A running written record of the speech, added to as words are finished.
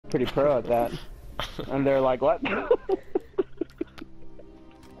pretty pro at that. And they're like, what?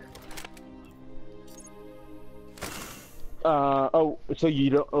 Oh, so you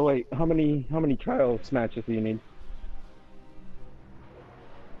don't, oh wait, how many trials matches do you need?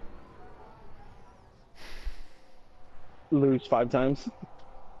 Lose 5 times?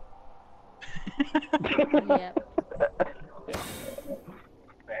 Yep.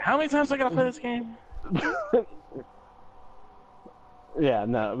 How many times I gotta play this game? Yeah,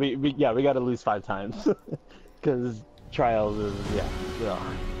 no, we gotta lose 5 times. Cause trials is, yeah. Yeah,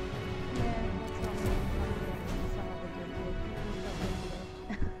 that's not some of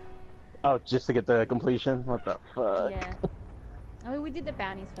the Oh, just to get the completion? What the fuck? Yeah. I mean, we did the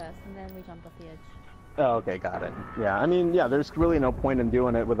bounties first, and then we jumped off the edge. Oh, okay, got it. Yeah, I mean, yeah, there's really no point in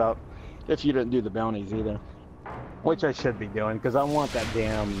doing it without, if you didn't do the bounties either. Which I should be doing, because I want that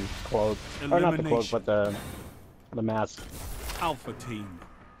damn cloak. Or not the cloak, but the mask. Alpha team.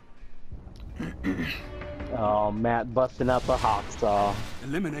 Oh, Matt busting out the hacksaw.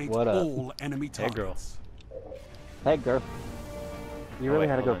 Eliminate What up? all enemy targets. Hey, girl. You really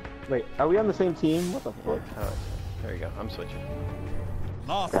had to go. Wait, are we on the same team? What the fuck? There you go. I'm switching.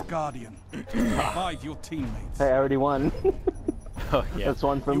 Last Guardian. Revive your teammates. Hey, I already won. Oh yeah. That's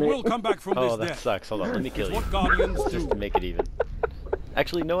one for You me. will come back from Oh, this that death. sucks. Hold on. Let me kill It's you. what Guardians Just do. to make it even.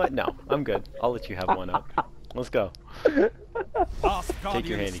 Actually, you know what? No, I'm good. I'll let you have one up. Let's go. Last Take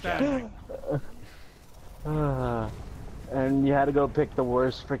your Guardian handicap. standing. And you had to go pick the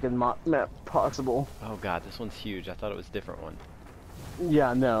worst freaking map possible. Oh god, this one's huge. I thought it was a different one.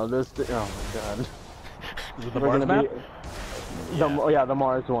 Yeah, no, this. Oh my god. Is it the We're Mars gonna map? be. The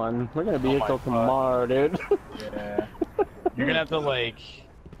Mars one. We're gonna be Oh here my till God. tomorrow, dude. Yeah. You're gonna have to like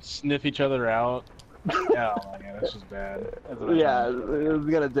sniff each other out. Oh my god, that's just bad. That's what I Yeah, mean. it's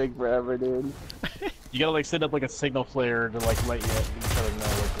gonna take forever, dude. You gotta like set up like a signal flare to like let each other know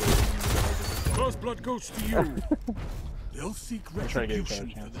like First blood goes to you. They'll seek I'm trying to get a retribution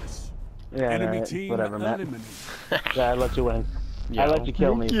better for chance. this. Yeah, Enemy alright, team whatever, Matt. eliminated. Yeah, I let you win. Yeah. I let you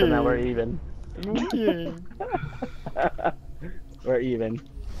kill me, so now we're even. Okay. We're even.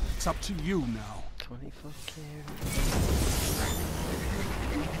 It's up to you now. 24 carries.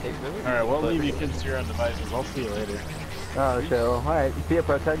 Hey, really? Alright, we'll leave you kids to your own devices. I'll see you later. Oh, so, alright. See ya,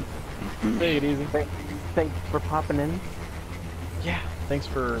 Protect. Take it easy. Thanks for popping in. Yeah. Thanks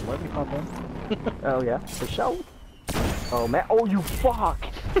for letting me pop in. Oh, yeah, for sure. Oh, man. Oh, you fuck!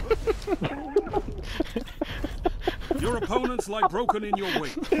 Your opponents lie broken in your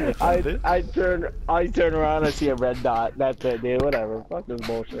wake. I turn around, I see a red dot. That's it, dude. Whatever. Fuck this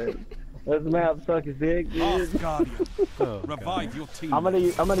bullshit. This map sucks his dick, Last dude. Guardian. Oh, Revive your team. I'm gonna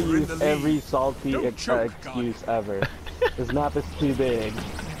You're in use the lead. every salty Don't choke, excuse ever. This map is too big.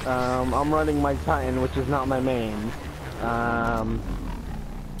 I'm running my Titan, which is not my main.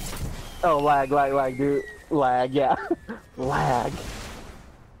 Oh, lag, dude. Lag, yeah. Lag.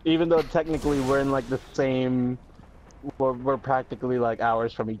 Even though technically we're in like the same, we're practically like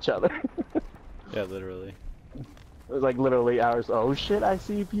hours from each other. Yeah, literally. Like literally hours. Oh shit! I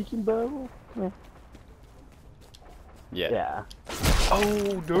see you peeking, bro. Yeah. Yeah.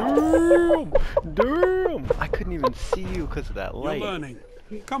 Oh, damn! Damn! I couldn't even see you because of that You're light. learning.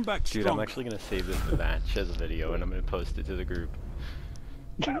 Come back Dude, strong. I'm actually gonna save this match as a video and I'm gonna post it to the group.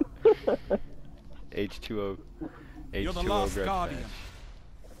 H2O. You're the H2O last grudge Guardian. match.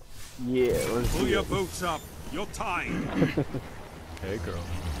 Yeah. Let's Pull do your it. boots up. You're tied. Hey, girl.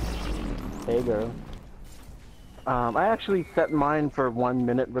 Hey, girl. I actually set mine for 1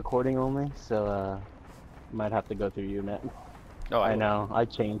 minute recording only, so might have to go through you, Matt. Oh, I know. I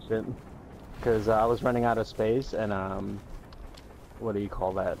changed it because I was running out of space, and what do you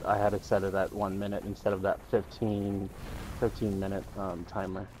call that? I had to set it at 1 minute instead of that 15 minute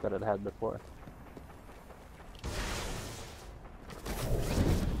timer that it had before.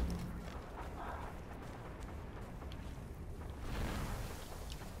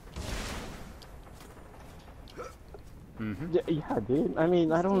 Mm-hmm. Yeah, dude. I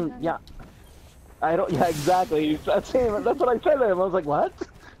mean, I don't. Yeah, I don't. Yeah, exactly. That's him. That's what I said to him. I was like, what?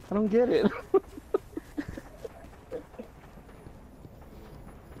 I don't get it.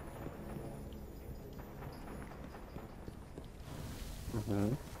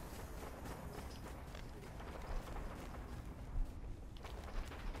 Mhm.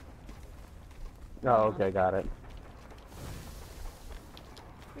 Oh, okay, got it.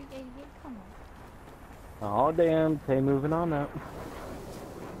 Come on. Oh, damn. Okay, moving on now.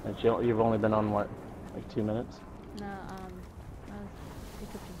 And you've only been on, what, like 2 minutes? No, I was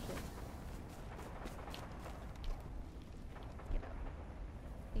equipping shit.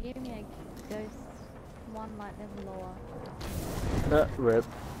 They gave me a ghost, one light level lower. Rip.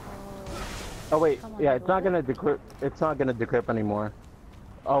 Oh wait, Come on, yeah, it's not brother. gonna decrypt. It's not gonna decrypt anymore.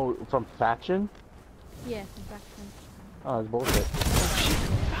 Oh, from faction? Yeah, exactly. Oh, it's bullshit.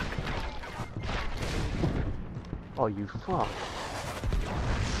 Oh, you fuck.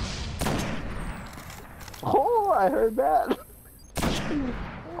 Oh, I heard that.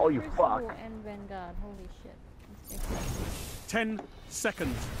 Oh, you fuck. And Vanguard, holy shit. That's ridiculous. 10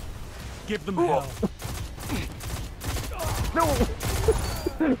 seconds. Give them hell. No!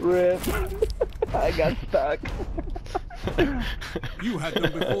 Rip. I got stuck. You had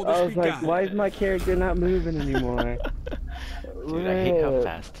them before I this was like, began. why is my character not moving anymore? Dude, I hate how Rip.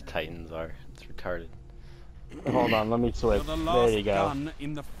 fast Titans are. It's retarded. Hold on, let me You're switch. the There last you go. gun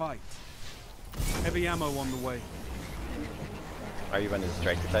in the fight. Heavy ammo on the way. Are you running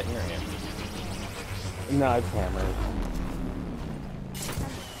Striker Titan or Hammer? No, it's hammer.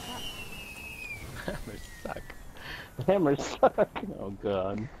 Hammers suck. Hammers suck. Oh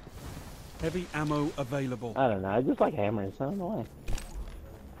god. Heavy ammo available. I don't know, I just like hammers. I don't know why.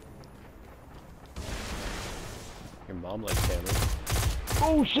 Your mom likes hammers.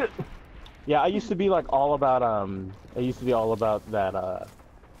 Oh shit! Yeah, I used to be like all about I used to be all about that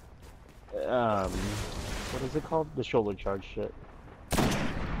what is it called? The shoulder charge shit.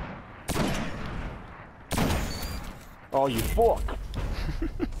 Oh, you fuck!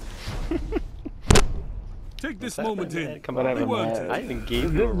 Take this moment in. Come Whatever, on, They weren't man. it. I even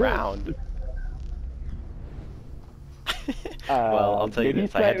gave you a round. Well, I'll tell you did he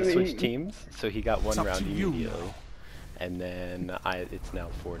this, I had to say- switch teams, so he got one It's up round to you immediately. now. And then it's now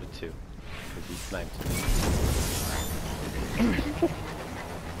 4-2. Because he sniped me.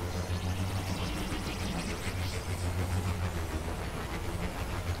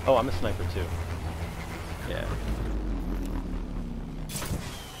 Oh, I'm a sniper too. Yeah.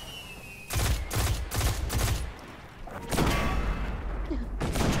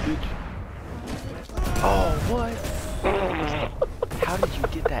 Oh, what? How did you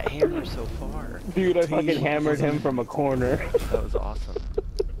get that hammer so far? Dude, I fucking hammered him from a corner. That was awesome.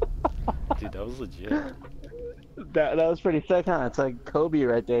 Dude, that was legit. That was pretty sick, huh? It's like Kobe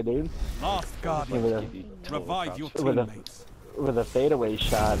right there, dude. Last guardian. With a, Give you total Revive your props. With a- teammates. with a fadeaway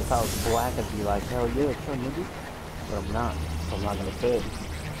shot, if I was black, I'd be like, hell yeah, it's a nigga. But I'm not, so I'm not gonna fade.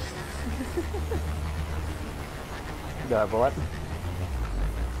 What?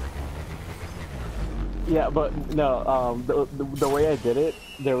 Yeah, but no, the way I did it,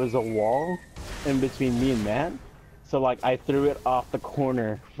 there was a wall in between me and Matt. So like I threw it off the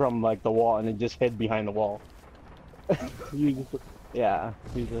corner from like the wall and it just hid behind the wall. Yeah,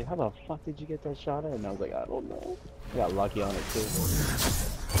 he was like, how the fuck did you get that shot at? And I was like, I don't know. I got lucky on it too.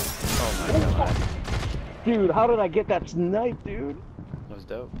 Oh my god. Dude, how did I get that snipe, dude? That was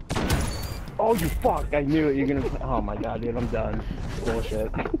dope. Oh, you fuck! I knew it. You're gonna. Oh my god, dude, I'm done. Bullshit.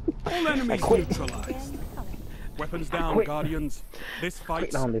 All enemies quit. neutralized. Weapons down, quit. Guardians. This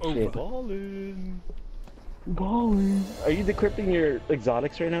fight's on this over. shit. Ballin'. Balling. Are you decrypting your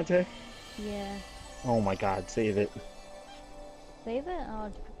exotics right now, Tay? Yeah. Oh my god, save it. Save it? Oh, I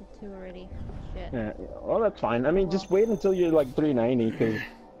decrypted 2 already. Shit. Yeah, well, that's fine. I mean, just wait until you're like 390, because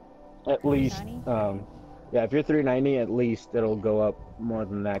at least, 390? yeah, if you're 390, at least it'll go up more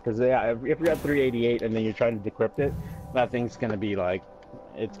than that. Because yeah, if you're at 388 and then you're trying to decrypt it, that thing's gonna be like,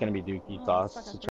 it's gonna be dookie Oh, sauce. fuck, I